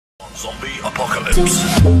Zombie apocalypse.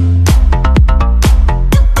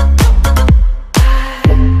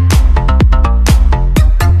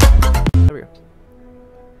 There we go.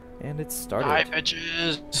 And it started. Die,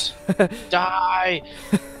 bitches! Die!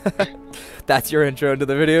 That's your intro into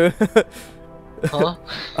the video? Huh?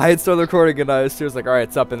 I had started recording and I was like, alright,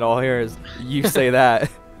 it's up, and all here is you say that.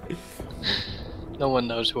 No one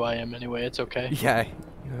knows who I am anyway, it's okay. Yeah.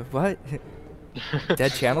 What?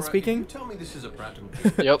 Dead channel speaking? Tell me this is a practical.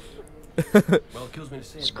 Yep. Well, it kills me to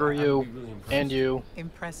say it, Screw but I you. would be really impressed. And you.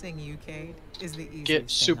 Impressing you, Cade, is the easiest Get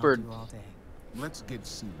thing I'll supered. do all day. Let's get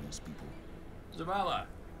serious, people. Zavala,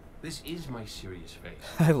 this is my serious face.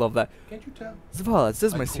 I love that. Can't you tell? Zavala, this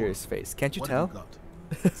is my Cool. serious face. Can't you What tell? have got?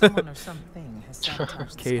 Someone or something has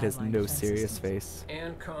sabotaged the Kate has skyline no defense serious systems. face.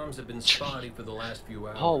 And comms have been spotty for the last few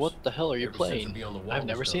hours. Oh, what the hell are you Ever since playing? the Beyond the Wall I've was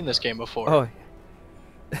never done seen this up. game before. Oh.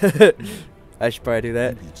 I should probably do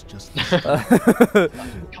that. Maybe it's just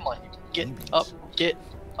Come on, get up, get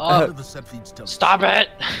What up. do the set feeds tell us? Stop it!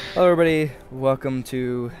 Hello everybody, welcome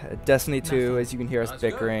to Destiny 2. As you can hear us Let's go,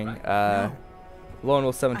 bickering. right? Lone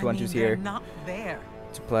Wolf I 721's mean, they're here not there.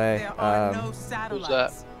 to play. There are no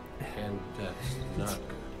satellites. And that's not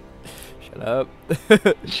good. Shut up.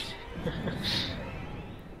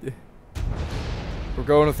 We're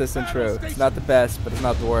going with this intro. It's not the best, but it's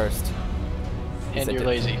not the worst. And I you're did-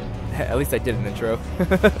 lazy. At least I did an intro.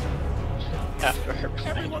 After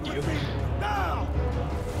reminding you.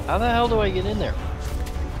 How the hell do I get in there?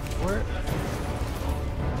 Where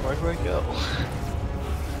do I go?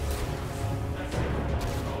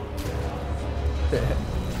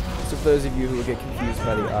 So for those of you who will get confused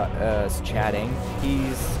by the us chatting,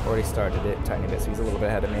 he's already started it a tiny bit, so he's a little bit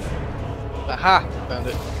ahead of me. Aha! Found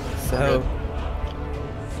it. So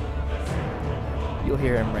you'll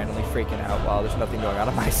hear him randomly freaking out while there's nothing going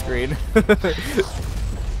on my screen.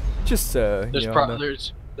 Just There's you know,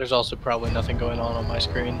 there's also probably nothing going on my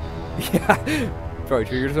screen. yeah, probably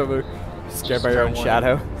true. You're just over scared Just by your own fair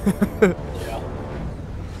shadow. Yeah.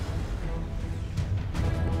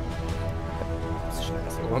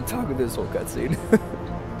 I'm talking this whole cutscene.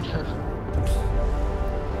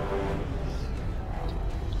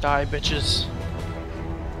 Die, bitches.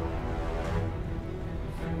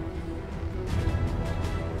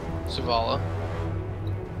 Zavala.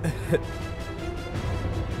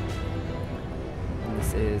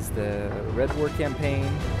 This is the Red War campaign.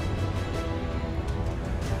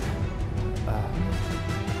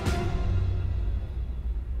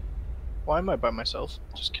 Why am I by myself?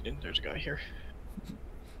 Just kidding, there's a guy here.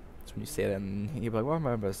 That's when you say that, and you'll be like, "Why am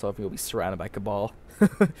I by myself?" You'll be surrounded by Cabal.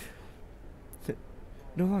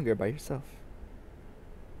 No longer by yourself.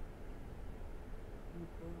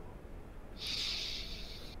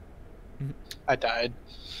 I died.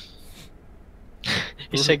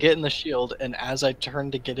 He said get in the shield, and as I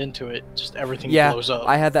turned to get into it, just everything Yeah, blows up.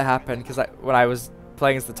 I had that happen because when I was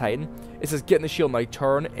playing as the Titan, it says get in the shield, and I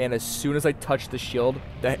turn, and as soon as I touch the shield,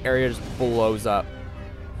 the area just blows up.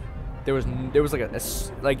 There was there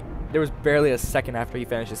was barely a second after he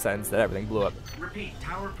finished his sentence that everything blew up. Repeat,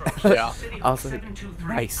 tower approach. Yeah. I was like,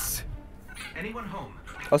 723. nice. Anyone home?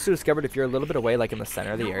 Also discovered if you're a little bit away, like in the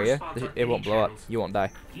center of the area, it won't blow up. You won't die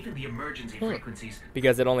Even the emergency frequencies.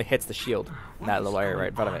 because it only hits the shield, in that What little is area right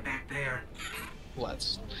in front of going it. on back there? Well,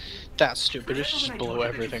 that's stupid. It should just Remember when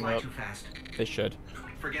I blow told you that you everything fly up. too fast? They should.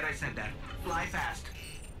 Forget I said that. Fly fast.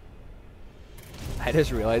 I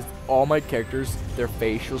just realized all my characters, their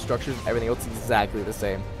facial structures, everything else is exactly the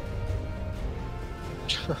same.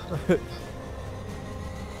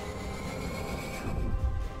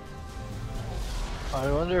 I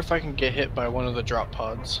wonder if I can get hit by one of the drop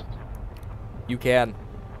pods. You can.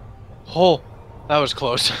 Oh, that was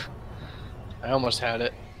close. I almost had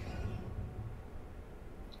it.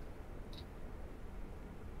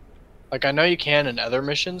 Like, I know you can in other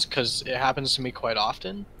missions, because it happens to me quite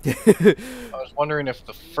often. I was wondering if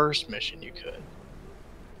the first mission you could.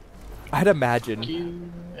 I'd imagine. Fuck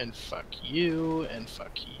you, and fuck you, and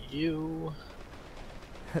fuck you.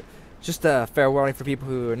 Just a fair warning for people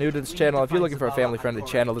who are new to this channel. If you're looking for a family-friendly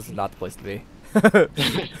channel, this is not the place to be.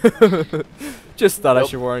 Just thought I Nope.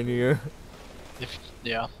 should warn you.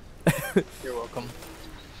 Yeah. You're welcome.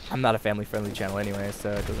 I'm not a family-friendly channel anyway, so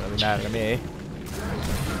it doesn't really matter to me.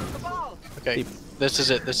 Okay, this is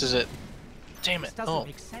it, this is it. Damn it. Doesn't Oh,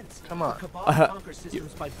 make sense. come on. The Cabal Uh, conquer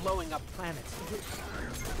systems by blowing up planets.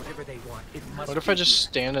 Whatever they want, it must What if I be just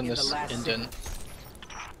stand in the this last indent?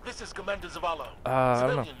 This is Commander Zavala. I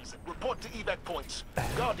don't know. Civilians, report to evac points.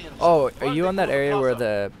 Guardians, Oh, are you rendezvous on that at area where Plaza.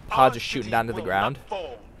 the pods Our are shooting city down to the will ground? not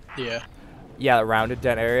fall. Yeah. Yeah, the rounded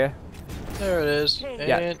dead area. There it is.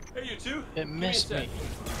 Yeah. And Hey, you two. it missed me.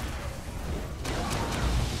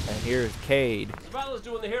 And here's Cade. Zavala's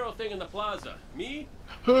doing the hero thing in the plaza. Me?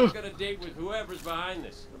 I've got a date with whoever's behind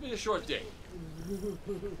this. It'll be a short date.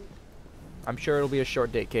 I'm sure it'll be a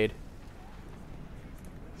short date, Cade.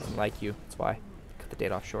 Doesn't like you. That's why. Cut the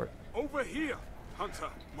date off short. Over here, Hunter.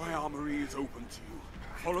 My armory is open to you.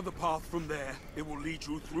 Follow the path from there. It will lead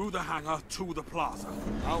you through the hangar to the plaza.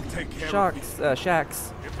 I'll take care of you.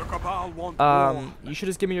 Shax. If the Cabal want more, You should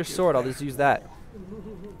just give me your sword. I'll just use that.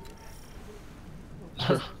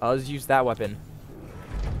 I'll just use that weapon.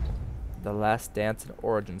 The Last Dance and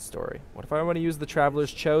Origin Story. What if I want to use the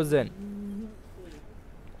Traveler's Chosen?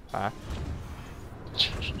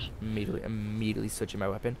 Immediately switching my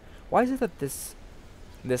weapon. Why is it that this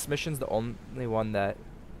mission's the only one that,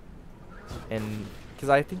 and because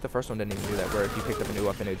I think the first one didn't even do that, where if you picked up a new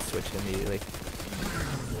weapon, it would switch immediately.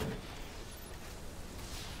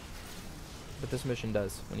 But this mission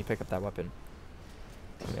does when you pick up that weapon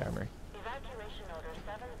from the armory.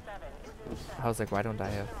 I was like, why don't I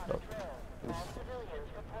have? Oh.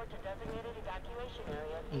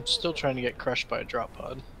 I'm still trying to get crushed by a drop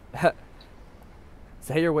pod. Is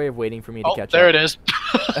that your way of waiting for me to catch up? There it is.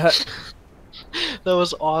 That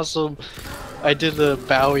was awesome. I did the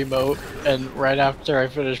bow emote, and right after I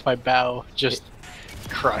finished my bow, just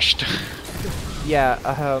crushed. Yeah,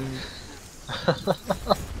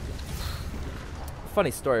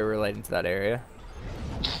 funny story relating to that area.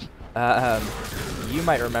 You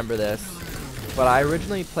might remember this, but I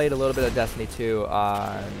originally played a little bit of Destiny 2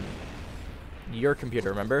 on your computer,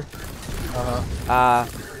 remember?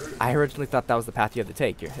 I originally thought that was the path you had to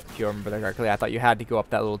take, if you remember that correctly. I thought you had to go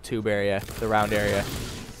up that little tube area, the round area,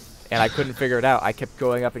 and I couldn't figure it out. I kept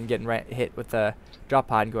going up and getting hit with the drop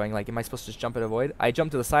pod and going like, am I supposed to just jump and avoid? I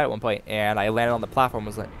jumped to the side at one point, and I landed on the platform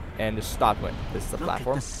and just stopped. Went, this is the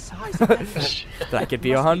platform that I could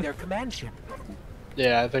be on. Their command ship.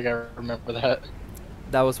 Yeah, I think I remember that.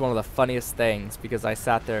 That was one of the funniest things, because I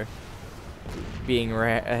sat there being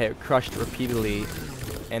crushed repeatedly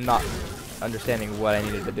and not understanding what I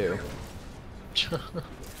needed to do.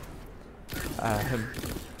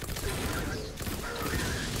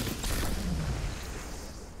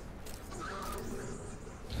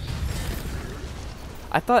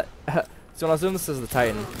 I thought, so when I was doing this as the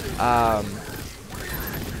Titan,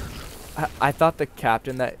 I thought the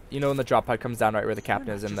captain that, you know when the drop pod comes down right where the captain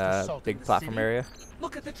is in the big platform area?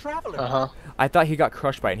 Look at the Traveler. I thought he got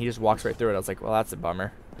crushed by it and he just walks right through it. I was like, well, that's a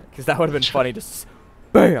bummer. Because that would have been funny, just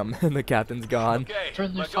BAM! And the captain's gone. Okay,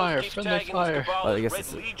 Friendly fire, friendly fire. Well, I guess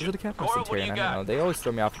it's the captain's Centurion. I don't know. They always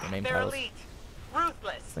throw me off with the name They're titles. elite,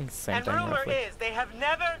 ruthless, It's the same and thing, rumor roughly. is they have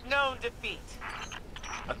never known defeat.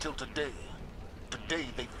 Until today. Today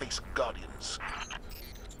they face Guardians.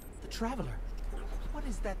 The Traveler. What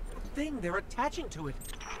is that thing they're attaching to it?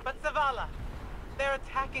 But Zavala, they're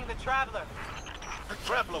attacking the Traveler. The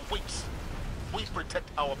Traveler waits. We protect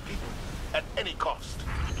our people at any cost.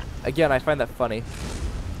 Again, I find that funny.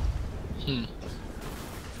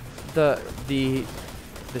 The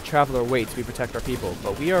Traveler waits, we protect our people,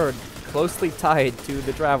 but we are closely tied to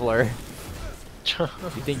the Traveler. You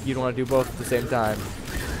think you'd want to do both at the same time?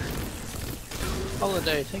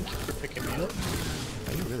 Holiday, thank you for picking me up.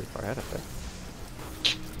 Oh, you're really far ahead up there.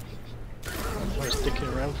 I was sticking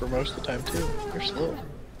around for most of the time too. You're slow.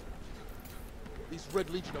 These Red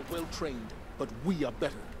Legion are well trained, but we are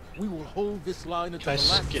better. We will hold this line until Can I the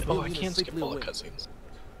last skip? Oh, I civilian is can't skip safely all the away. cutscenes.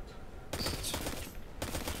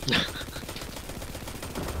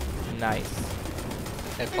 Nice.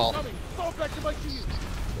 Hey, Paul, Fall back to my shield.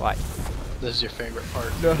 What? this is your favorite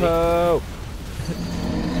part. No!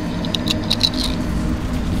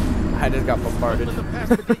 I just got bombarded. Open the pass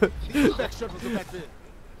the gate. The evac shuttles are back there.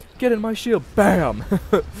 Get in my shield! BAM!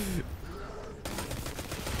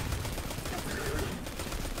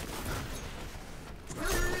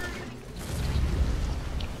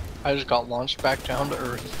 I just got launched back down to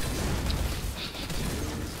Earth.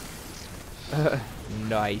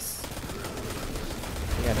 Nice.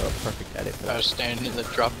 Yeah, no, a perfect edit for I that. was standing in the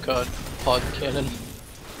drop pod cannon.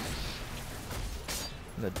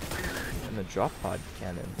 In the drop pod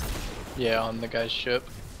cannon. Yeah, on the guy's ship.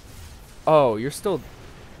 Oh, you're still...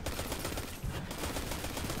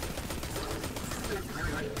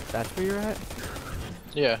 That's where you're at?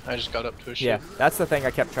 Yeah, I just got up to a Yeah, ship. that's the thing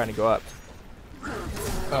I kept trying to go up.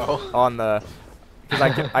 Oh. On the...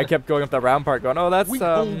 Because I kept going up the round part going, oh, that's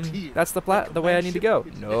the way I need to go.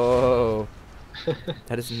 No.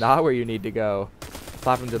 That is not where you need to go.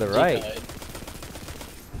 Flap him to the right.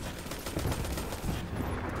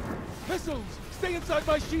 Missiles! Stay inside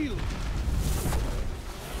my shield!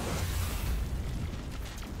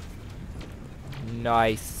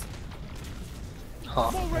 Nice. Huh.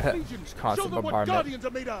 More Red Legions. Show Constant them what bombardment. Guardians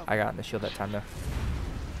are made of. I got in the shield that time though.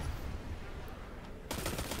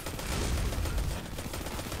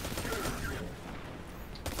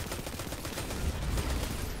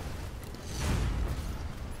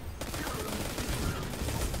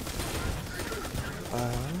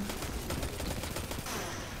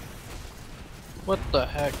 What the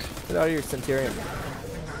heck? Get out of here, Centurion.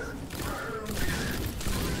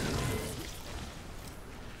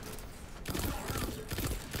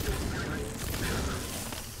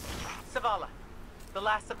 Zavala, the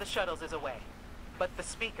last of the shuttles is away. But the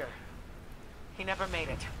speaker, he never made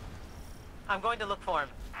it. I'm going to look for him.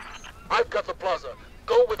 I've got the plaza.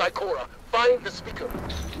 Go with Ikora. Find the speaker.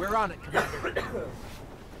 We're on it, Commander.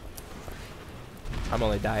 I'm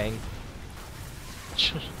only dying.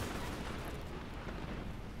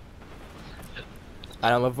 I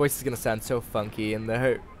don't know, my voice is gonna sound so funky in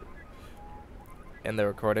the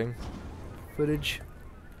recording footage.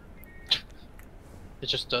 It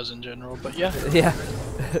just does in general, but yeah. Yeah,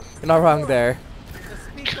 you're not wrong there.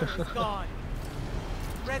 The speaker is gone.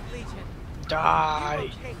 Red Legion, Die! you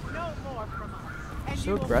will take no more from us. And So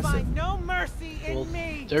you will aggressive. find no mercy in Well,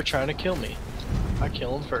 me. they're trying to kill me. I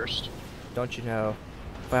kill them first. Don't you know,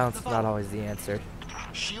 violence is not always the answer.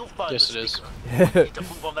 She'll find Yes, the it is. speaker. We need to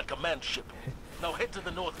move on that command ship. Now head to the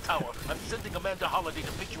North Tower. I'm sending Amanda Holiday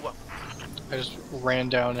to pick you up. I just ran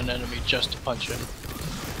down an enemy just to punch him.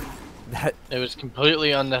 That It was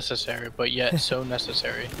completely unnecessary, but yet so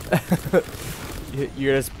necessary.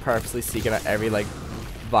 you're just purposely seeking out every like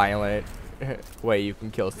violent way you can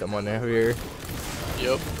kill someone out here.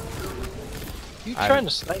 Yep. You trying to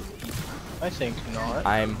snipe me? I think not.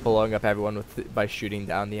 I'm blowing up everyone with by shooting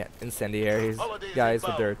down the incendiaries Holiday's guys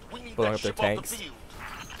with their inbound. We need blowing that up their ship off the tanks. field.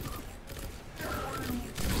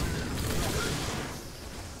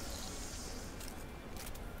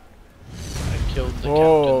 I killed the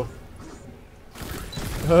Whoa.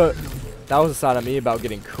 That was a sign of me about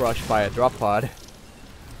getting crushed by a drop pod.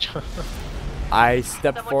 captain. I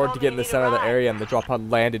stepped Someone forward told to me get in the you need a center of the ride. area, and the drop pod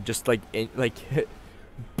landed just like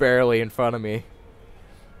barely in front of me.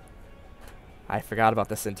 I forgot about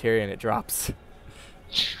the Centurion. It drops.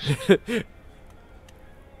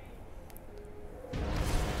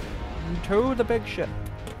 To the big ship.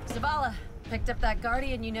 Zavala, picked up that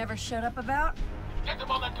Guardian you never showed up about? Get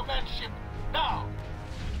them on that command ship now.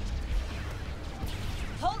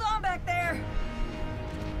 Hold on back there!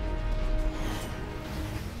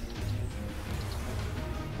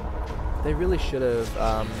 They really should have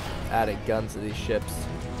added guns to these ships,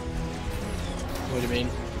 What do you mean?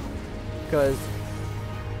 because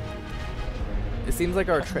it seems like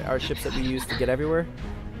our ships that we use to get everywhere.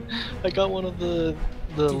 I got one of the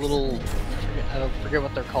little, I don't forget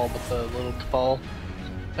what they're called, but the little cabal.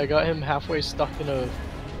 I got him halfway stuck in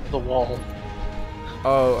the wall.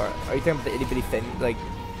 Oh, are you talking about the itty bitty thing, like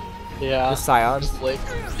Yeah. the scions?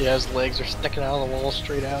 His legs are sticking out of the wall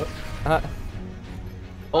straight out. Oh.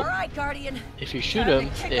 Alright, Guardian. If you shoot Time to him,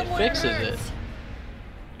 kick it 'em where it fixes it. hurts.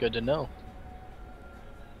 Good to know.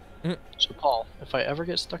 So Paul, if I ever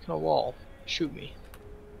get stuck in a wall, shoot me.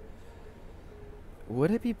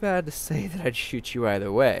 Would it be bad to say that I'd shoot you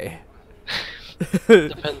either way?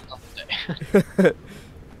 Depends on the day.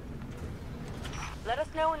 Let us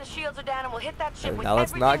know when the shields are down and we'll hit that ship with Now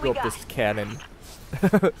let's everything not go we up got. this cannon.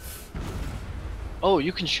 Oh,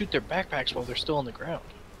 you can shoot their backpacks while they're still on the ground.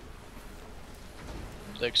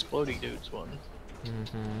 The exploding dudes one.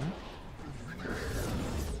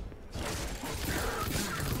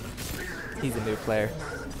 He's a new player.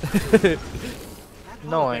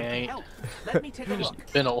 No, I ain't. Let me take a It's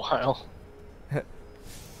look. been a while.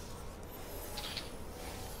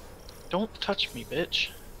 Don't touch me, bitch.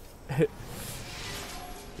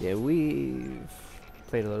 Yeah, we've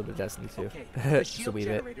played a little bit of Destiny 2. Okay, the Just a shield wee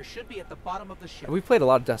bit. generator should be at the bottom of the ship. We played a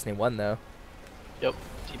lot of Destiny 1 though. Yep.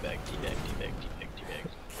 Teabag, teabag, teabag, teabag,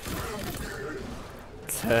 teabag.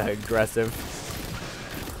 It's aggressive.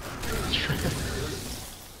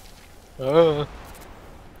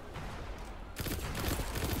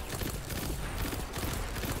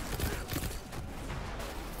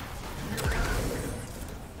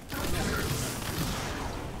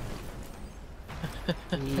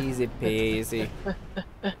 Easy peasy.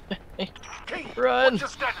 King, Run. what's your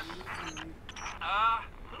status?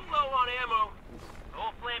 Little low on ammo.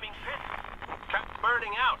 Old flaming pit. Trap's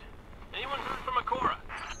burning out. Anyone heard from Ikora?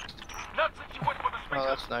 Not since you went for the speaker. Oh,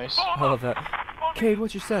 that's nice. I love that. Cade,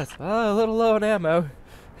 what's your stats? A little low on ammo.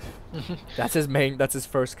 That's his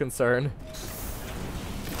first concern.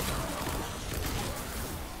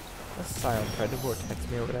 A Scion tried to vortex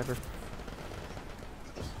me or whatever.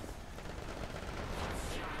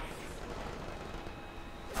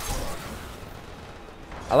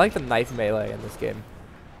 I like the knife melee in this game.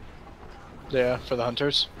 Yeah, for the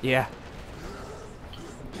hunters. Yeah.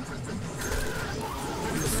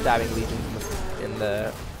 Stabbing legions in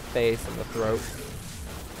the face and the throat.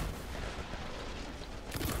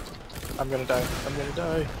 I'm gonna die. I'm gonna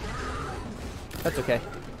die. That's okay.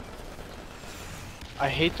 I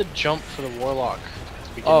hate the jump for the Warlock at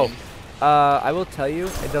the beginning. Oh, I will tell you,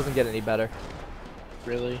 it doesn't get any better.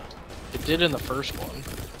 Really? It did in the first one.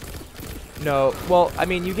 No, well, I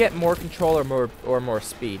mean, you get more control or more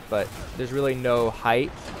speed, but there's really no height.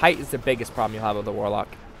 Height is the biggest problem you'll have with the Warlock.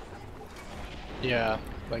 Yeah,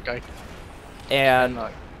 like I And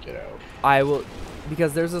cannot get out. I will,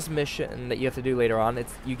 because there's this mission that you have to do later on.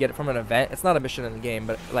 You get it from an event. It's not a mission in the game,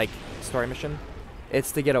 but like story mission.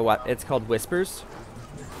 It's to get it's called Whispers.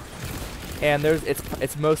 And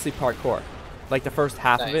it's mostly parkour. Like the first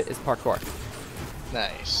half of it is parkour.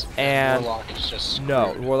 Nice. And Warlock is just screwed.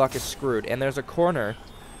 no, Warlock is screwed. And there's a corner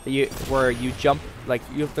that where you jump, like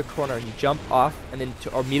you have the corner, you jump off, and then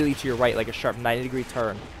immediately to your right, like a sharp 90-degree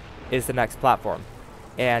turn, is the next platform.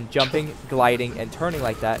 And jumping, gliding, and turning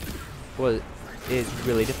like that is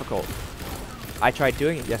really difficult. I tried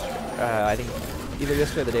doing it yesterday. I think either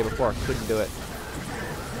yesterday or the day before. Couldn't do it.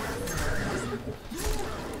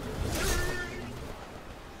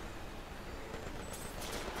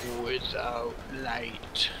 Without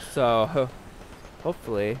light. So,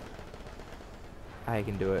 hopefully, I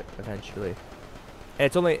can do it eventually. And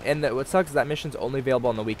it's only, and what sucks is that mission's only available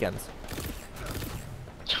on the weekends.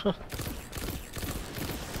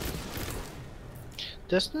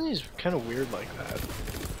 Destiny's kind of weird like that.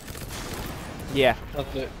 Yeah.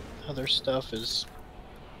 How their stuff is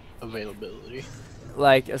availability.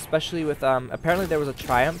 Like, especially with, apparently there was a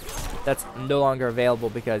Triumph that's no longer available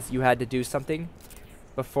because you had to do something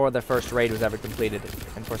before the first raid was ever completed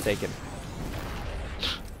in Forsaken.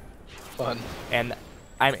 Fun. And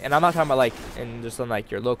I'm not talking about like in just in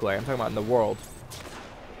like your local area. I'm talking about in the world.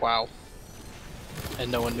 Wow.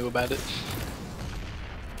 And no one knew about it.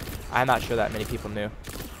 I'm not sure that many people knew.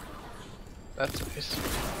 That's nice.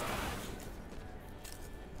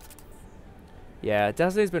 Yeah,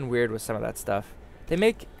 Destiny's been weird with some of that stuff. They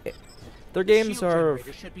make their games are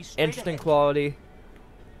interesting quality,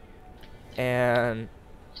 and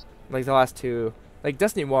like the last two, like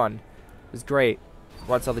Destiny 1 was great.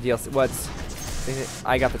 Once all the DLC,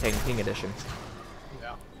 I got the Taken King edition.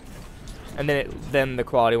 Yeah. And then the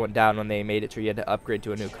quality went down when they made it to you had to upgrade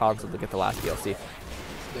to a new console to get the last DLC.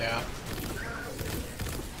 Yeah.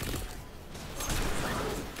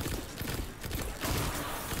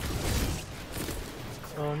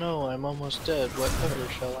 Oh no, I'm almost dead. Whatever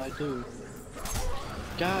shall I do?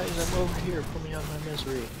 Guys, I'm over here. Put me out of my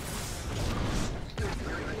misery.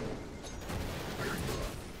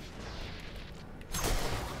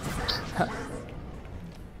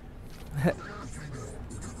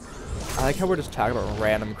 I like how we're just talking about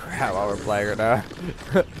random crap while we're playing right now.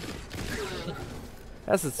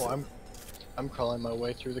 That's just. Well, I'm crawling my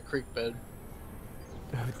way through the creek bed.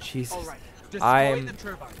 Oh Jesus! Right.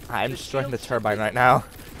 I'm destroying the turbine right now.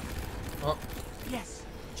 Oh. Yes,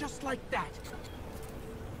 just like that.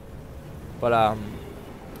 But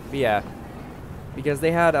yeah, because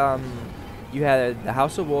they had you had the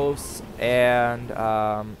House of Wolves and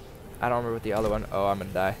I don't remember what the other one. Oh, I'm gonna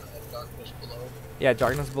die. Darkness Below. Yeah,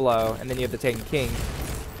 Darkness Below, and then you have the Taken King,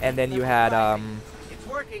 and then you had It's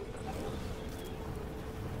working.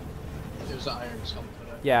 There's iron something.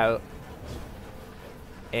 yeah,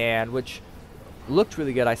 and which looked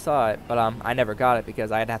really good. I saw it, but I never got it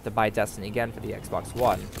because I'd have to buy Destiny again for the Xbox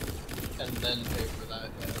One. And then pay for that.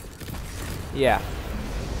 Yeah.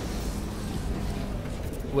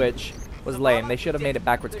 Which was lame. They should have made it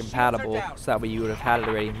backwards compatible so that way you would have had it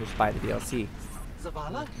already and just buy the DLC.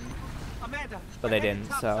 Zavala? Amanda, But they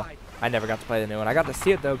didn't, so I never got to play the new one. I got to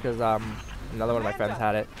see it though because another one of my friends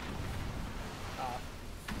had it.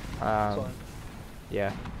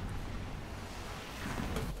 Yeah.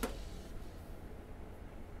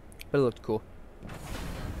 But it looked cool.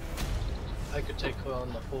 I could take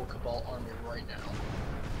on the whole Cabal army right now.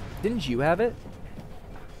 Didn't you have it?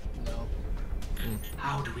 No.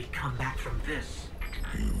 How do we come back from this?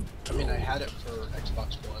 I mean, I had it for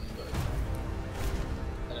Xbox One, but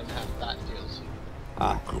I didn't have that DLC.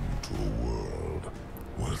 Welcome to a world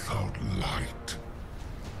without light.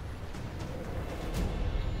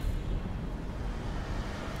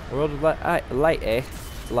 World of light, eh?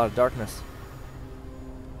 It's a lot of darkness.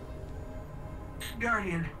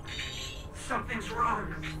 Guardian, something's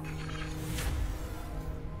wrong.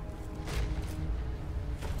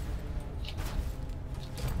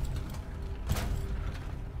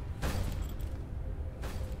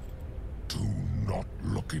 Do not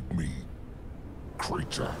look underestimate me,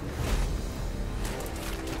 creature.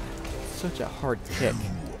 Such a hard kick.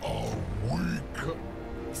 You are weak.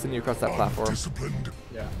 Send you across that platform. Undisciplined.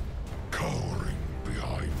 Yeah. Cowering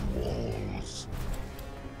behind walls.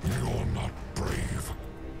 You're not brave.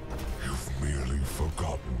 You've merely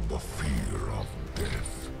forgotten the fear of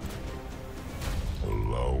death.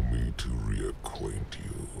 Allow me to reacquaint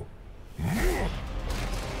you.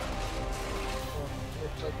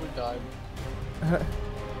 Looks like we died.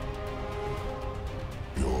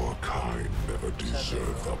 Your kind never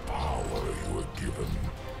deserve the power you were given.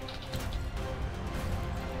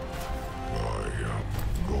 I am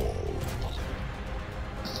Gaul,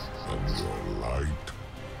 and your light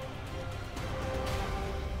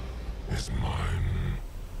is mine.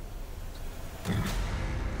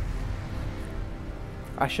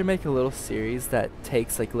 I should make a little series that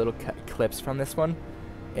takes like little clips from this one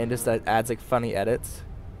and just that adds like funny edits.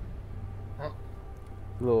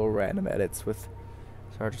 Little random edits with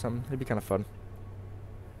Sarge or something. It'd be kind of fun.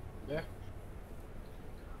 Yeah.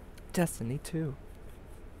 Destiny 2.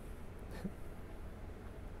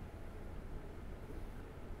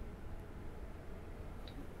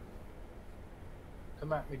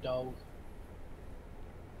 Come at me, dog.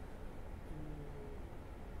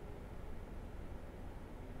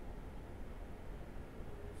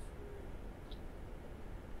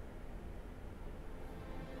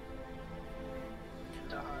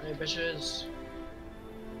 Die, bitches.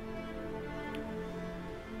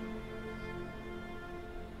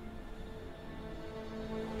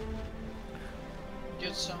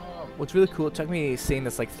 Get some. What's really cool, it took me seeing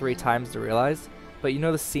this like 3 times to realize, but you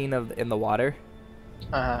know the scene of in the water?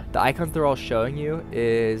 Uh-huh. The icons they're all showing you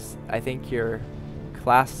is, I think, your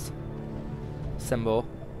class symbol,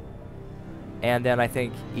 and then I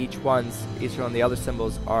think each one of the other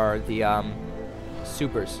symbols are the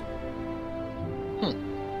supers.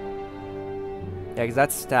 Yeah, because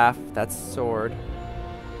that's staff, that's sword,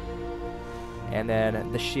 and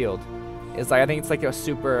then the shield is like, I think it's like a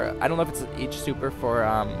super. I don't know if it's each super for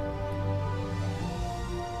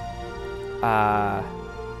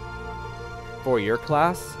your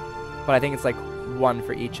class, but I think it's like one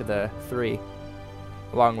for each of the 3,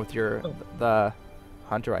 along with your the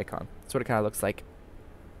hunter icon. That's what it kind of looks like.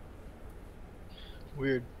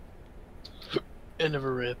 Weird. I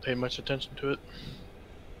never really paid much attention to it.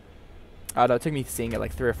 I don't know, it took me seeing it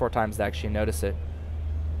like 3 or 4 times to actually notice it.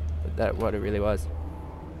 That what it really was.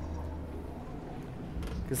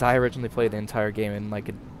 Because I originally played the entire game in like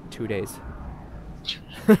 2 days.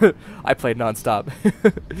 I played non-stop. I'm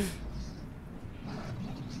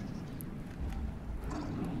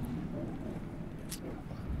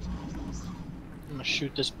gonna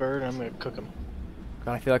shoot this bird and I'm gonna cook him.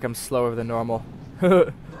 God, I feel like I'm slower than normal.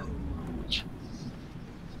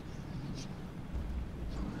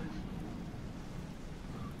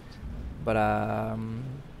 But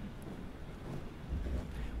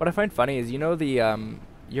what I find funny is, you know, the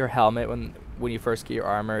your helmet when you first get your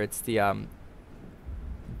armor, it's the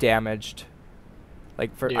damaged,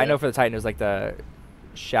 like for I know for the Titan it was like the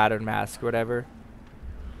shattered mask or whatever,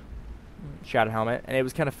 shattered helmet, and it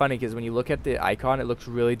was kind of funny because when you look at the icon it looks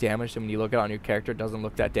really damaged, and when you look at it on your character it doesn't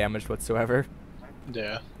look that damaged whatsoever.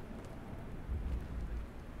 Yeah.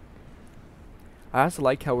 I also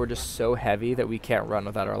like how we're just so heavy that we can't run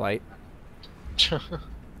without our light.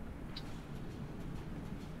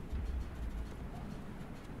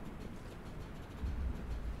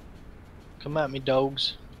 Come at me,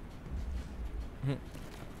 dogs.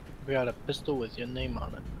 We got a pistol with your name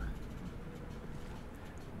on it.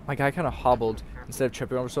 My guy kind of hobbled instead of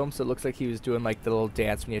tripping over something, so it looks like he was doing like the little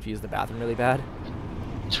dance when you have to use the bathroom really bad.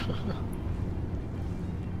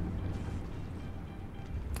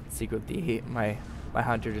 Secret D, my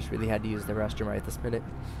hunter just really had to use the restroom right this minute.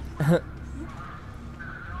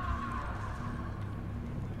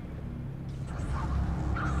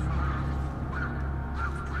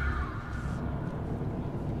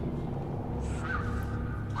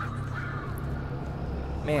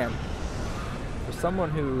 Man, for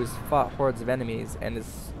someone who's fought hordes of enemies and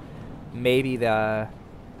is maybe the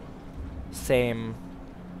same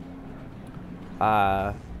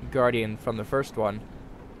guardian from the first one,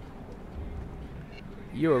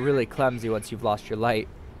 you are really clumsy once you've lost your light,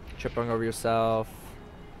 tripping over yourself,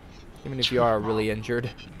 even if you are really injured.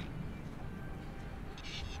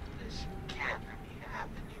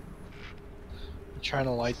 I'm trying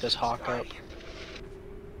to light this hawk up.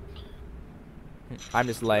 I'm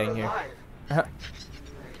just laying here. Thought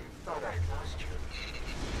I lost you.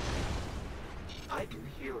 I can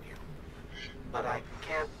heal you, but I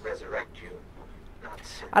can't resurrect you. Not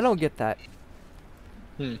since. I don't get that.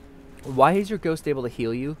 Why is your ghost able to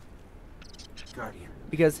heal you? Guardian.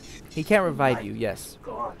 Because he can't revive you, yes.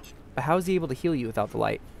 Gone. But how is he able to heal you without the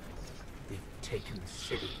light? They've taken the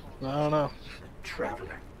city. I don't know. The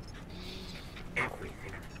Traveler. Everything.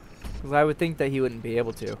 Because I would think that he wouldn't be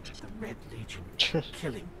able to. The Red Legion.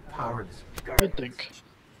 Killing powerless I'd guardians. think.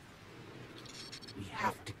 We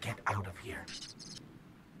have to get out of here.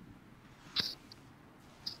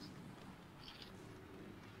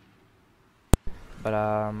 But,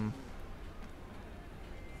 I'm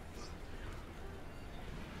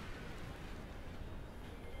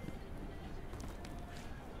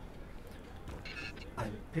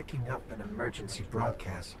picking up an emergency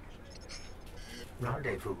broadcast.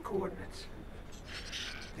 Rendezvous coordinates.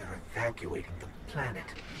 They're evacuating the planet.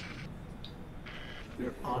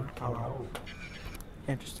 We're on our own.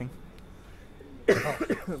 interesting.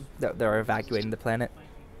 They're evacuating the planet.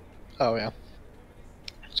 Oh yeah.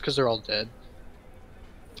 It's because they're all dead.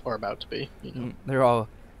 Or about to be. You know. They're all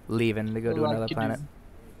leaving to go to another planet.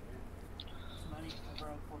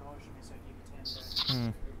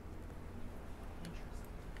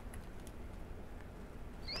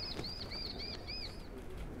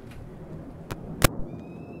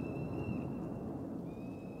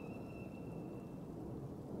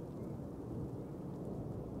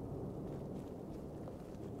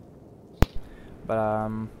 But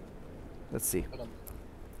let's see.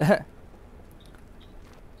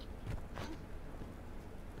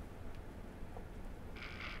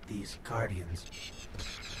 These Guardians,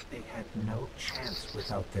 they had no chance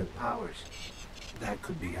without their powers. That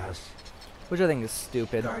could be us. Which I think is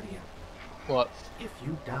stupid. Guardian. What? If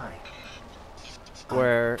you die,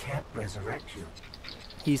 Where I can't resurrect you.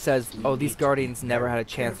 he says, "Oh, these Guardians never had a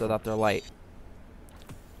chance without their light."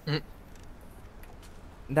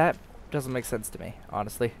 That doesn't make sense to me,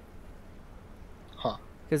 honestly. Huh.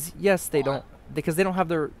 Because yes, they don't. Because they don't have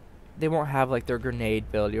their. They won't have like their grenade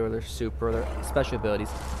ability or their super or their special abilities.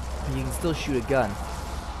 But you can still shoot a gun.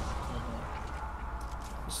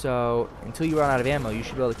 So until you run out of ammo, you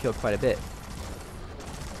should be able to kill quite a bit.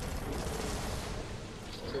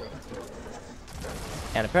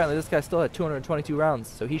 And apparently this guy still had 222 rounds,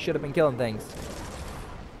 so he should have been killing things.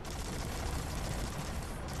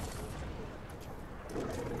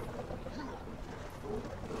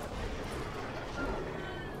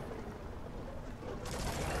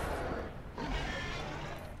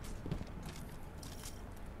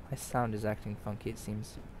 My sound is acting funky, it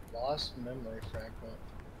seems. Lost memory fragment.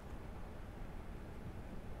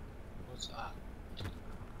 What's that?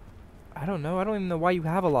 I don't know. I don't even know why you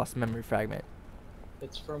have a lost memory fragment.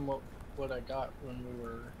 It's from what I got when we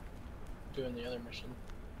were doing the other mission.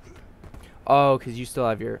 Oh, because you still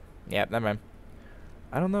have your... Yeah, never mind.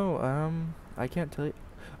 I don't know. I can't tell you.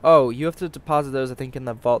 Oh, you have to deposit those, I think, in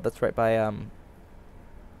the vault that's right by,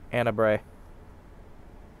 Anna Bray.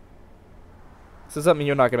 So something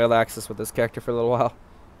you're not going to be able to access with this character for a little while.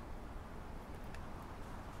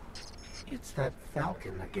 It's that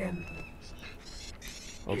Falcon again.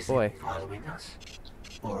 Oh Is boy. it following us?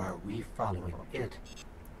 Or are we following it?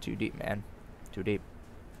 Too deep, man. Too deep.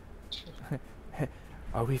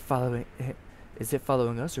 Are we following it? Is it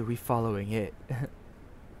following us or are we following it?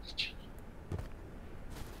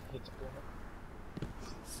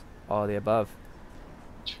 All the above.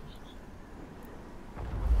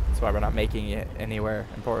 That's why we're not making it anywhere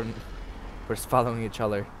important. We're just following each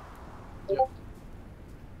other. Yep.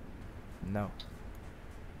 No.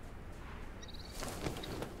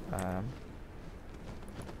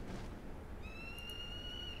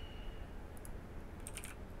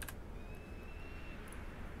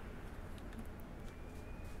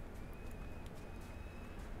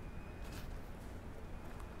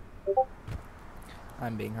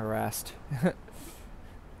 I'm being harassed.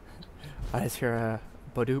 I just hear a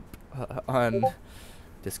badoop on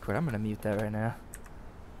Discord. I'm gonna mute that right now.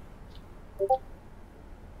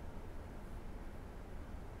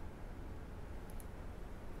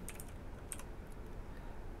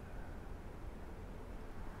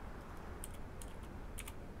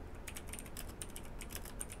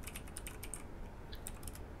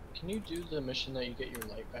 Can you do the mission that you get your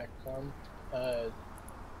light back from? Can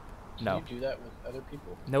No. you do that with other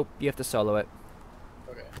people? Nope, you have to solo it.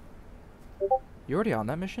 Okay. You're already on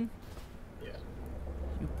that mission? Yeah.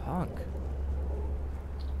 You punk.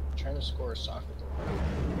 I'm trying to score a soccer goal.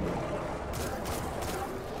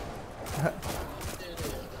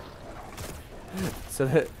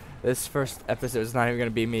 So this first episode is not even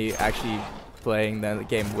gonna be me actually playing the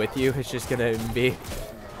game with you. It's just gonna be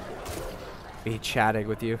chatting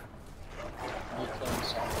with you.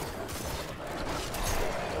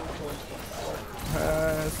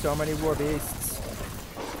 So many war beasts.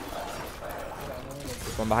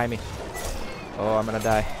 One behind me. Oh, I'm gonna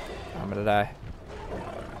die. I'm gonna die.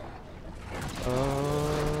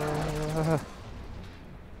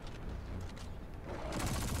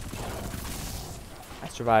 I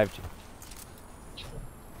survived.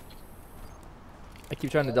 I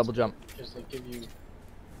keep trying to double jump. Because they give you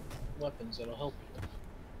weapons that'll help you.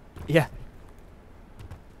 Yeah.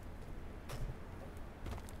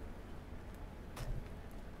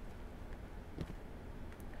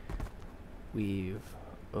 We've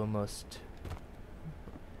almost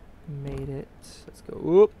made it. Let's go.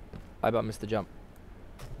 Whoop! I about missed the jump.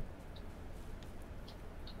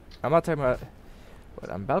 I'm not talking about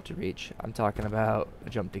what I'm about to reach. I'm talking about a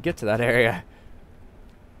jump to get to that area.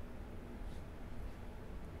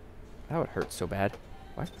 That would hurt so bad.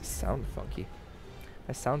 Why does this sound funky?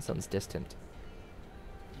 My sound sounds distant.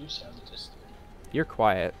 You sound distant. You're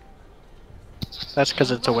quiet. That's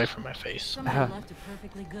because it's away from my face. Somebody left a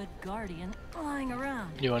perfectly good guardian lying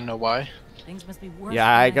around. You wanna know why? Things must be worse.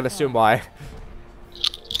 Yeah, I can assume why.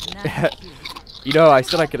 You know, I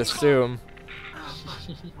said I could assume.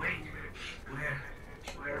 Wait,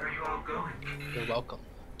 where are you all going? You're welcome.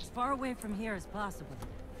 As far away from here as possible.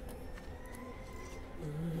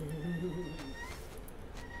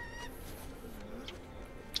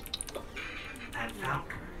 That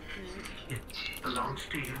Falcon, it belongs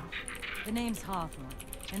to you? The name's Hawthorne,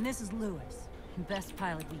 and this is Lewis, best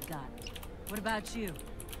pilot we got. What about you?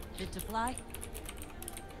 Fit to fly?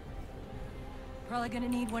 Probably gonna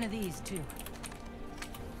need one of these too.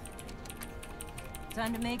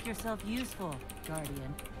 Time to make yourself useful,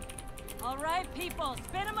 Guardian. All right, people,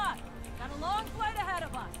 spin 'em up. Got a long flight ahead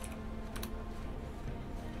of us.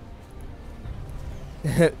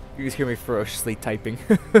 You just hear me ferociously typing.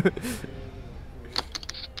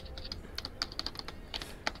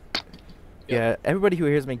 Yeah, everybody who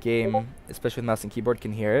hears me game, especially with mouse and keyboard,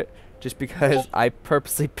 can hear it, just because I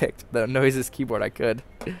purposely picked the noisiest keyboard I could.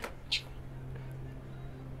 Do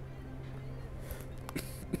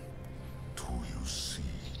you see,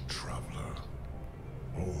 traveler,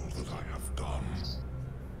 all that I have done?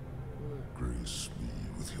 Grace me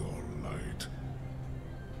with your light.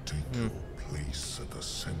 Take your place at the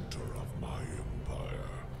center of my empire.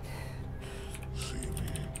 See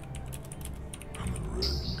me, and the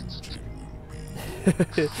Red Legion will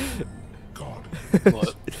be God.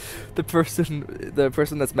 What? The person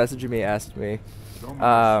that's messaging me asked me,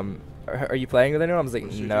 are you playing with anyone? I was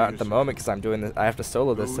like, no, at the moment, because I'm doing this. I have to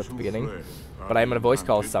solo this at the beginning, but I'm gonna voice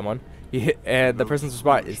call someone. And the person's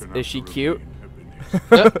response is she cute?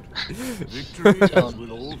 Victory is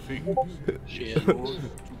with all things. She is. Yours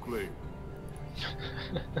to claim.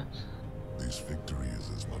 This victory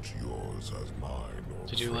is as much yours as mine.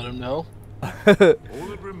 Did you let him know? All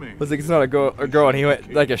that remains. I was like, it's not a girl, and he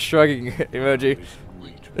went like a shrugging emoji.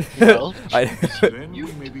 Well, Then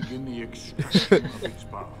we may begin the extraction of its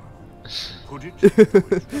power. Put it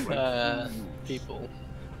people.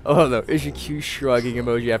 Oh no, is she cute shrugging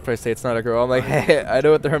emoji after I say it's not a girl? I'm like, hey, I know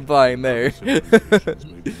what they're implying there. Precise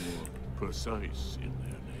in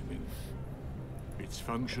their naming. Its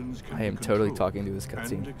functions can I am be totally controlled talking to this and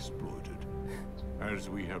cutscene. exploited, as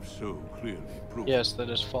we have so clearly proven. Yes, that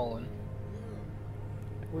is fallen.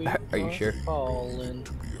 We Are you sure? Fallen.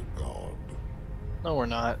 To be a god. No, we're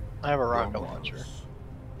not. I have a rocket launcher.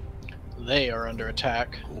 They are under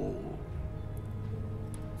attack.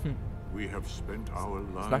 We have spent our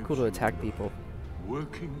lives. It's not cool to attack people.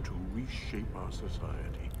 Working to reshape our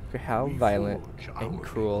society. Look at how violent and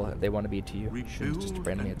cruel they want to be to you. You shouldn't just Rebuild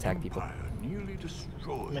randomly an attack people. empire nearly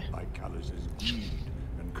destroyed by Callus's greed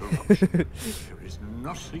and corruption. There is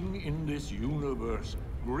nothing in this universe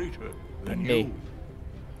greater than Me. you.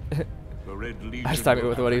 The Red Legion. I was timing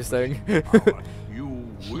with what he was saying. Power. You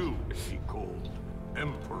will be called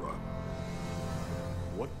Emperor.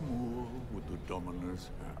 What more would the Dominers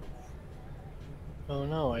have? Oh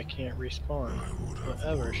no, I can't respawn.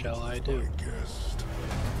 Whatever shall I do?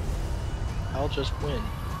 I'll just win.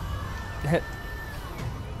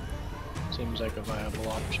 Seems like a viable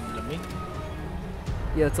option to me.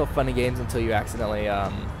 Yeah, it's all funny games until you accidentally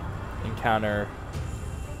encounter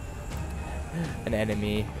an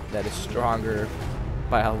enemy that is stronger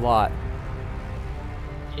by a lot.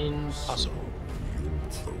 Impossible.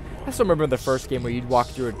 I still remember the first game where you'd walk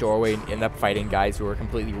through a doorway and end up fighting guys who were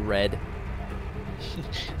completely red.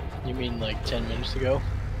 You mean like 10 minutes ago?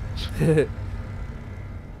 That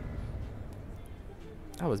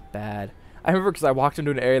was bad. I remember because I walked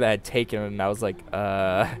into an area that had taken and I was like,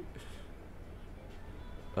 oh?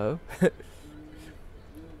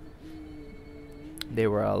 They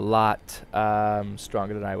were a lot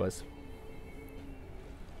stronger than I was.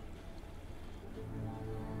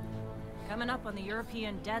 Coming up on the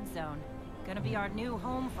European dead zone. Gonna be our new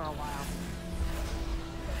home for a while.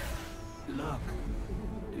 Look,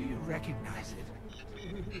 do you recognize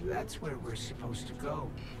it? That's where we're supposed to go.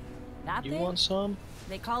 That You thing? want some?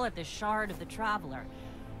 They call it the Shard of the Traveler.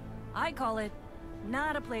 I call it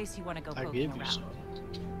not a place you want to go I poking give you around. some.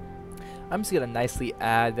 I'm just gonna nicely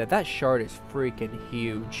add that that shard is freaking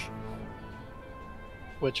huge.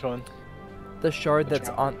 Which one? The shard that's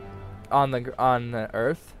on the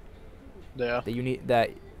Earth Yeah. that you need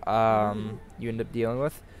you end up dealing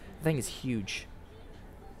with. The thing is huge.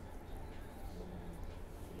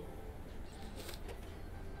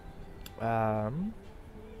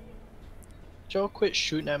 Joe, quit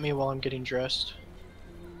shooting at me while I'm getting dressed.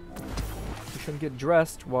 You shouldn't get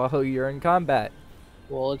dressed while you're in combat.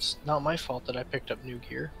 Well, it's not my fault that I picked up new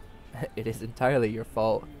gear. It is entirely your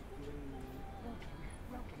fault.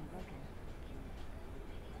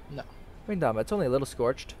 No. I mean, dumb. It's only a little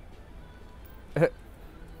scorched.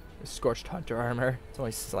 Scorched hunter armor. It's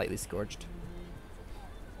only slightly scorched.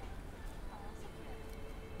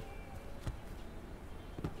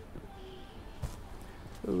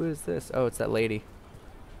 Who is this? Oh, it's that lady.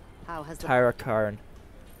 How has Tyra Karn.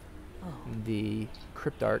 Oh. The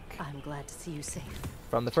Cryptarch I'm glad to see you safe.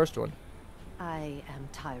 from the first one. I am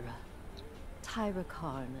Tyra. Tyra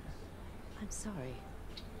Karn. I'm sorry.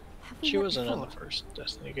 Have we She met wasn't in the before? first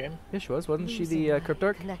Destiny game. Yeah, she was. Wasn't she Losing the my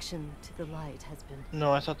Cryptarch? Connection to the light has been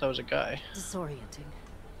No, I thought that was a guy. disorienting.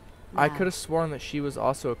 I Now, could have sworn that she was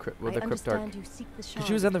also with I the understand Cryptarch. you seek the Because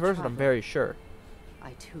she was shard in the of first one, I'm traveler. very sure.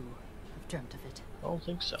 I too have dreamt of it. I don't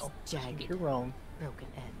think so. I think Jagged, you're wrong. broken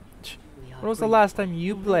edge. We are When was the brief last time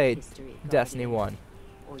you in that played history, Destiny Guardian, 1?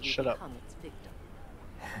 or you Shut up. become its victim.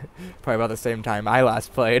 Probably about the same time I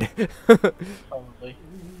last played. Probably.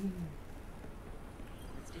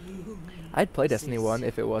 I'd play Destiny 1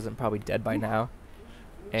 if it wasn't probably dead by now.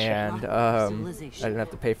 And I didn't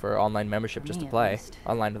have to pay for online membership just to play.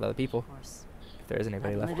 Online with other people. If there is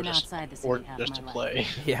anybody left. Living outside the Or city half just to my life. play.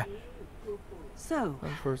 Yeah. So,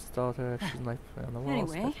 First daughter, action like on the wall.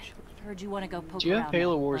 anyway, heard you want to go poke Do you have around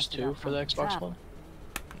Halo that Wars busted 2 out for the Broken Xbox Traveler. One?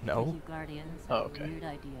 No. You Guardians Oh, have a okay. weird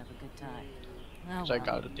idea of a good time. Oh, 'Cause I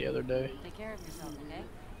got it the other day. Take care of yourself,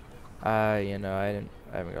 okay? You know, I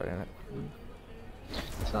haven't got in it.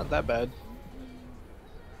 It's not that bad.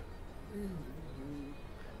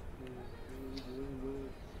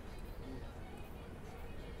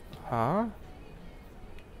 Huh?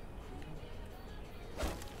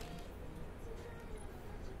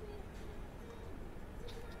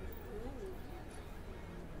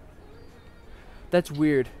 That's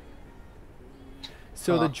weird.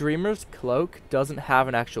 So the Dreamer's cloak doesn't have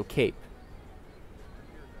an actual cape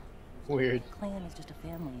Weird. Clan is just a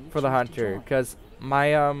family. you for the choose to hunter, join. because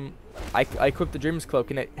my I equipped the Dreamer's cloak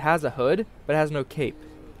and it has a hood, but it has no cape.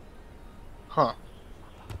 Huh.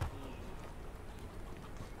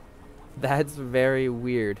 That's very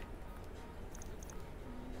weird.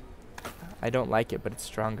 I don't like it, but it's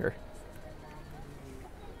stronger.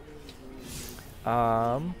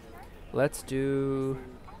 Let's do.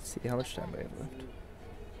 Let's see how much time I have left.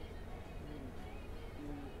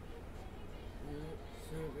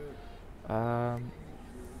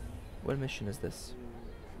 What mission is this?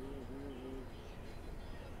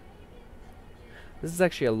 This is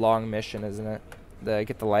actually a long mission, isn't it? The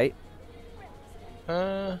get the light.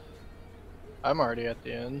 I'm already at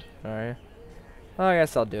the end. Alright. Well, I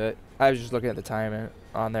guess I'll do it. I was just looking at the time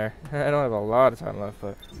on there. I don't have a lot of time left,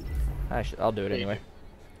 but I'll do it anyway.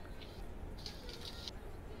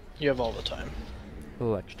 You have all the time. A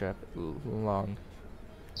little extra long.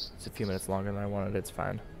 It's a few minutes longer than I wanted. It's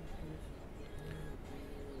fine.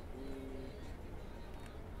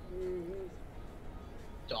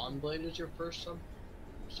 Dawnblade is your first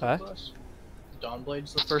Huh? subclass?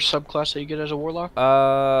 Dawnblade's the first subclass that you get as a warlock?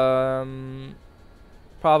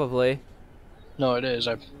 Probably. No, it is.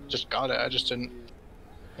 I just got it. I just didn't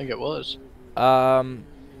think it was.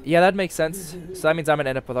 Yeah, that makes sense. So that means I'm gonna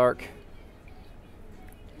end up with Arc.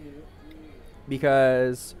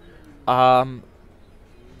 Because, no,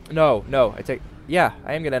 I take, yeah,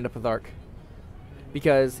 I am gonna end up with Arc.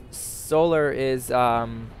 Because Solar is,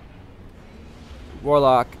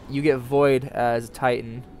 Warlock, you get Void as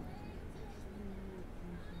Titan.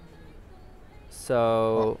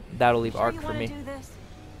 So, that'll leave Sure Arc you for wanna me. do this?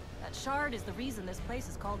 That shard is the reason this place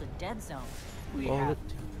is called a dead zone. We Well, have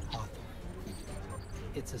to, Hawthorne.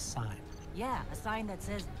 It's a sign. Yeah, a sign that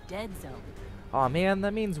says dead zone. Aw, man,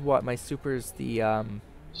 that means what? My super's the,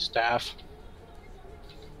 Staff.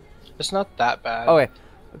 It's not that bad. oh, okay,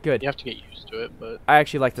 good. You have to get used to it, but I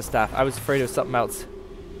actually like the staff. I was afraid it was something else.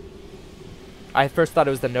 I first thought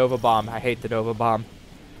it was the Nova Bomb. I hate the Nova Bomb.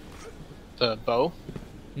 The bow?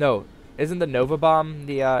 No, isn't the Nova Bomb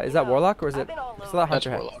the is that Warlock or is it? Is that Hunter?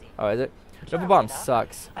 That's Warlock. Oh, is it? Nova Bomb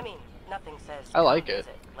sucks. I mean, nothing says I like it.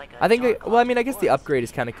 I think. Well, I mean, I guess the upgrade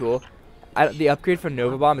is kind of cool. The upgrade for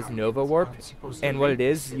Nova Bomb is Nova Warp, and what it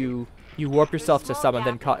is, you warp yourself to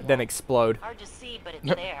someone, then explode. Hard to see, but it's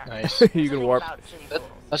there. Nice. You can warp.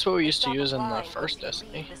 That's what we used to use in the first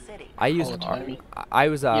Destiny. I used. I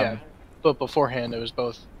was yeah, but beforehand it was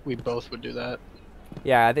both. We both would do that.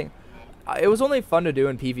 Yeah, I think it was only fun to do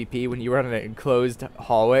in PvP when you were in an enclosed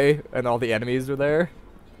hallway and all the enemies were there.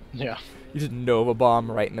 Yeah. You just Nova Bomb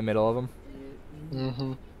right in the middle of them.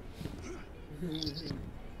 Mm-hmm.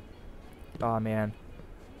 Oh man,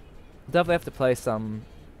 definitely have to play some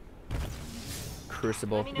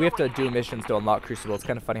Crucible. We have to do missions to unlock Crucible. It's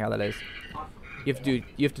kind of funny how that is. You have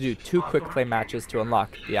to do 2 quick play matches to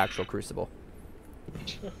unlock the actual Crucible.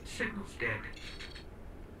 Signal's dead.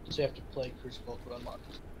 So you have to play Crucible to unlock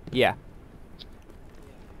it. Yeah.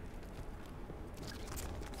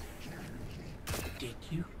 Did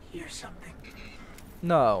you hear something?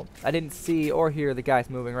 No, I didn't see or hear the guys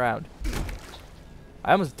moving around.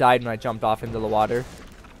 I almost died when I jumped off into the water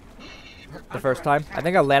the first time. I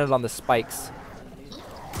think I landed on the spikes.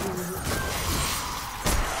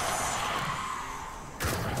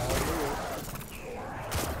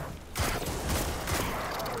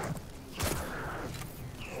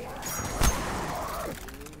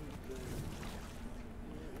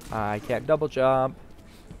 I can't double jump,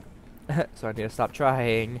 so I need to stop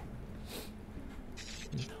trying.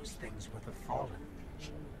 Those things were the Fallen.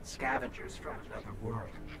 Scavengers from another world.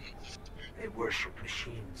 They worship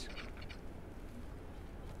machines.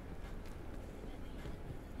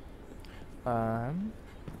 Oh,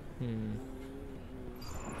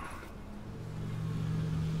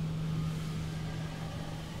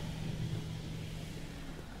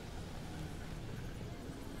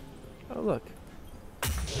 look.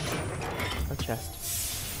 A chest.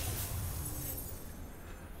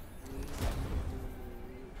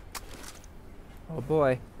 Oh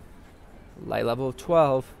boy. Light level of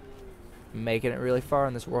 12. Making it really far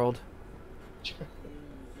in this world.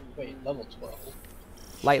 Wait, level 12?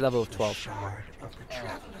 Light level of 12.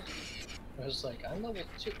 I was like, I'm level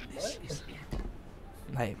 2. What?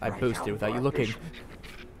 I boosted without you looking.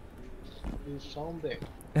 You sound big.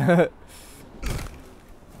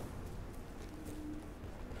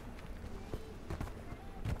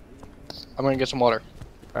 I'm gonna get some water.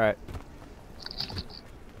 Alright.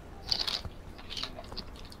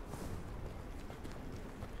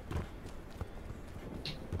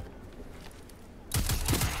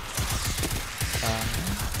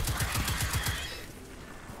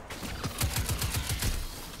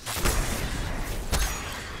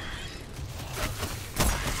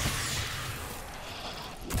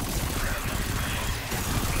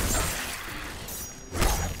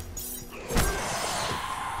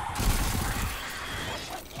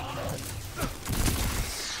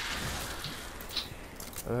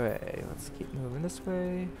 Alright, let's keep moving this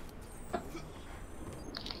way.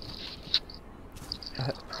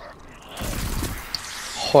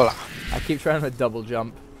 Hola. I keep trying to double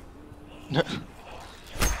jump.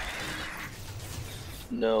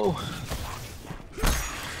 No.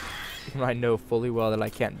 I know fully well that I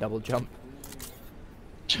can't double jump.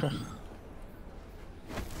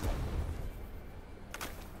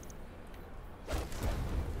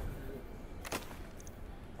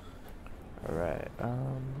 Alright,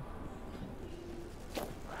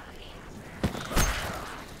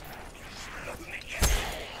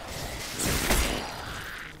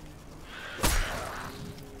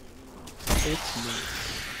 It's me.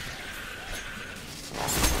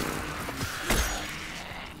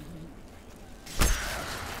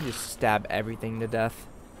 just stab everything to death.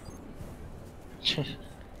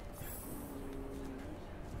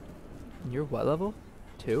 You're what level?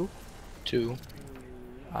 2? 2.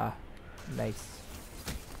 Ah, nice.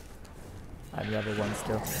 I'm level 1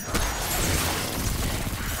 still.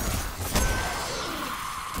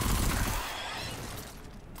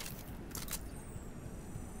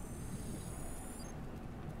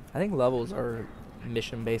 I think levels are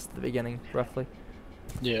mission based at the beginning, roughly.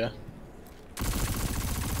 Yeah.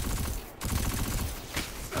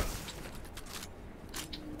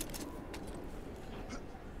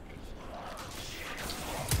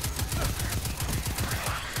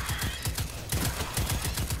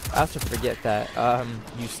 I also forget that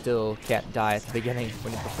you still can't die at the beginning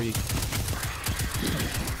when before you.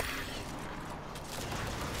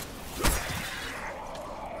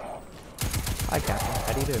 Hi, Captain.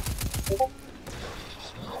 How do you do?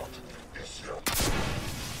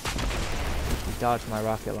 You dodged my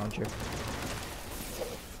rocket launcher.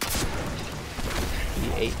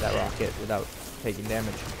 ate that rocket without taking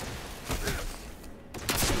damage.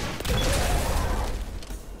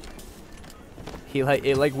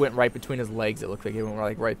 It like went right between his legs. It looked like it went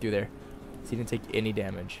like right through there. So he didn't take any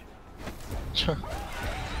damage.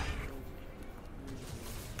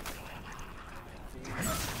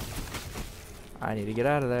 I need to get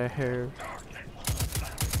out of there.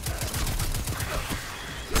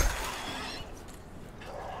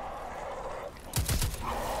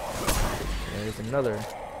 There's another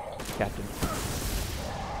captain.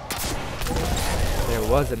 There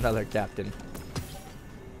was another captain.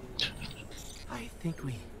 I think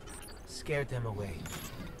we scared them away.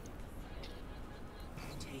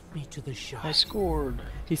 Take me to the shard. I scored.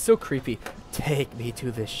 He's so creepy. Take me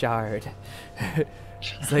to the shard.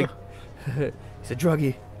 It's like he's a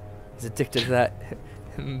druggie. He's addicted to that.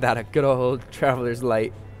 That a good old traveler's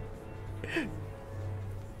light.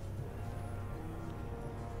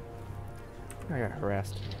 I got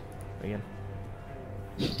harassed again.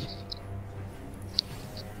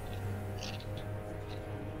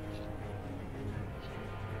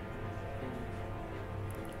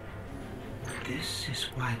 This is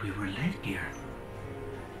why we were led here.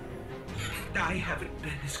 I haven't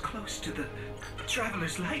been as close to the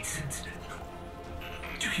traveler's light since.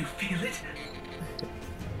 Do you feel it?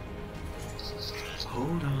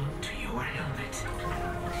 Hold on to your helmet.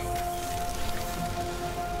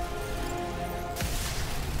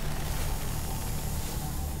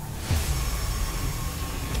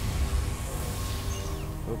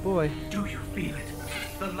 Oh boy. Do you feel it?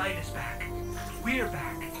 The light is back. We're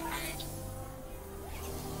back.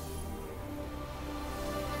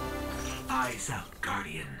 Eyes out,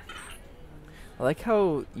 Guardian. I like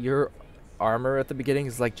how your armor at the beginning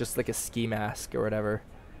is like just like a ski mask or whatever.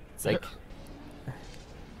 It's like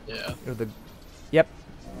yeah. Or the yep.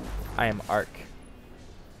 I am Ark.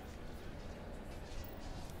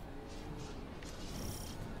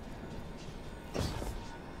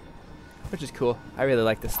 Which is cool. I really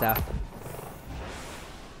like the staff.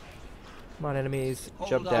 Come on, enemies.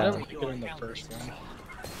 Jump I down. never took it in the first one.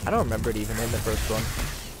 I don't remember it even in the first one.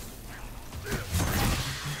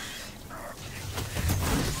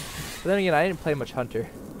 But then again, I didn't play much Hunter.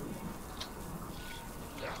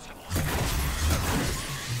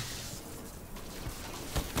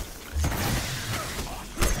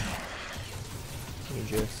 You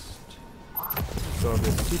just go over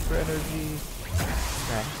the super energy.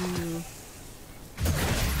 Smack you.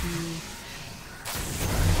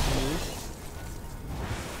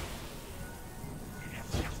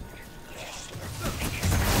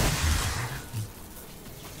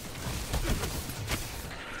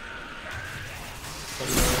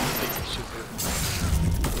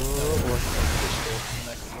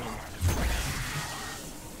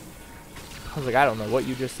 I was like, I don't know what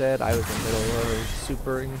you just said. I was in the middle of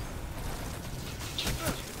supering.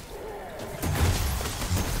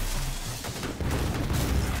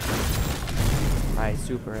 My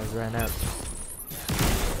super has ran out.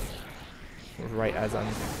 Right as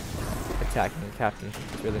I'm attacking the captain.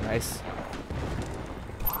 It's really nice.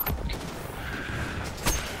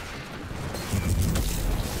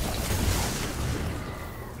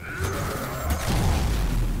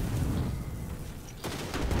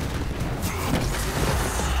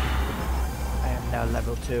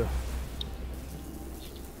 Level 2.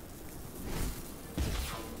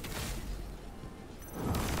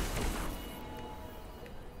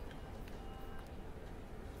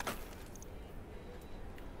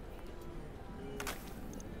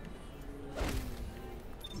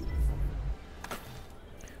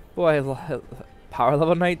 Boy, power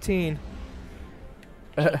level 19.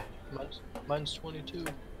 Mine's 22.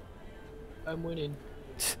 I'm winning.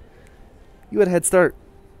 You had a head start.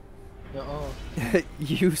 Uh-uh.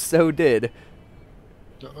 You so did.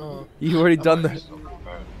 Uh-uh. You already done the...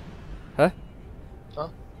 Huh? Huh?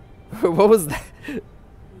 What was that?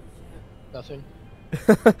 Nothing.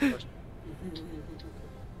 I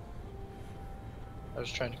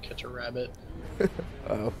was trying to catch a rabbit.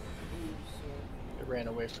 Oh. It ran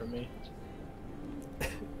away from me.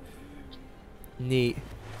 Neat.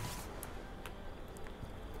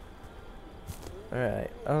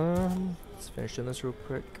 Alright, let's finish doing this real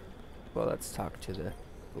quick. Well, let's talk to the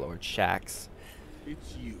Lord Shax.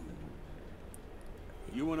 It's you.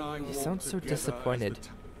 You and I. You sound so disappointed.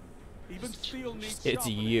 It's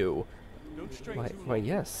you. Why,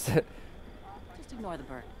 yes. Just ignore the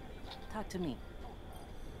bird. Talk to me.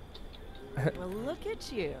 Well, look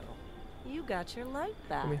at you. You got your light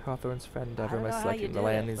back. Give me Hawthorne's friend ever, don't my know how second you in the did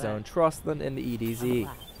landing it, zone. but Trostland in the EDZ.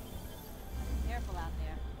 Careful out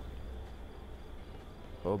there.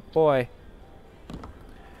 Oh boy.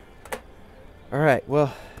 Alright,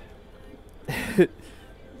 well. Did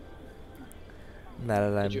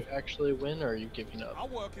you actually win, or are you giving up? Our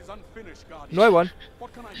work is unfinished, Guardian. No, I won.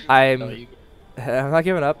 What can I do? I'm not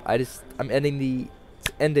giving up. I'm ending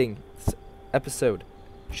this episode.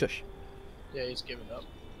 Shush. Yeah, he's giving up.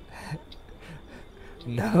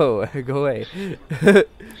 No, go away. Alright,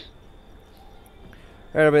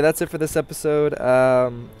 everybody, that's it for this episode.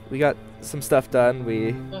 We got some stuff done.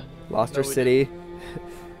 We lost our city.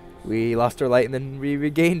 We lost our light, and then we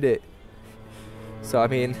regained it. So, I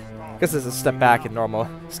mean, I guess it's a step back in normal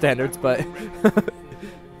standards, but...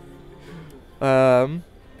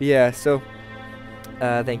 yeah, so...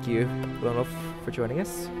 thank you, Lionel, for joining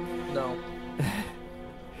us. No.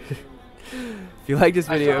 If you like this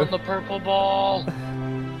video... I found the purple ball!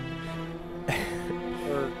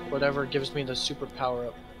 Or whatever gives me the super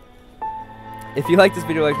power-up. If you like this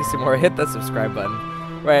video, like to see more, hit that subscribe button.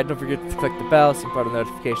 Right, don't forget to click the bell so you're part of the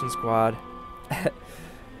notification squad.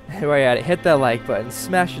 While you're at it, hit that like button,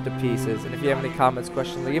 smash it to pieces, and if you have any comments,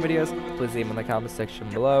 questions, or videos, please leave them in the comment section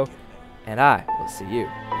below. And I will see you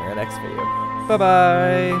in the next video.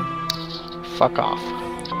 Bye-bye! Fuck off.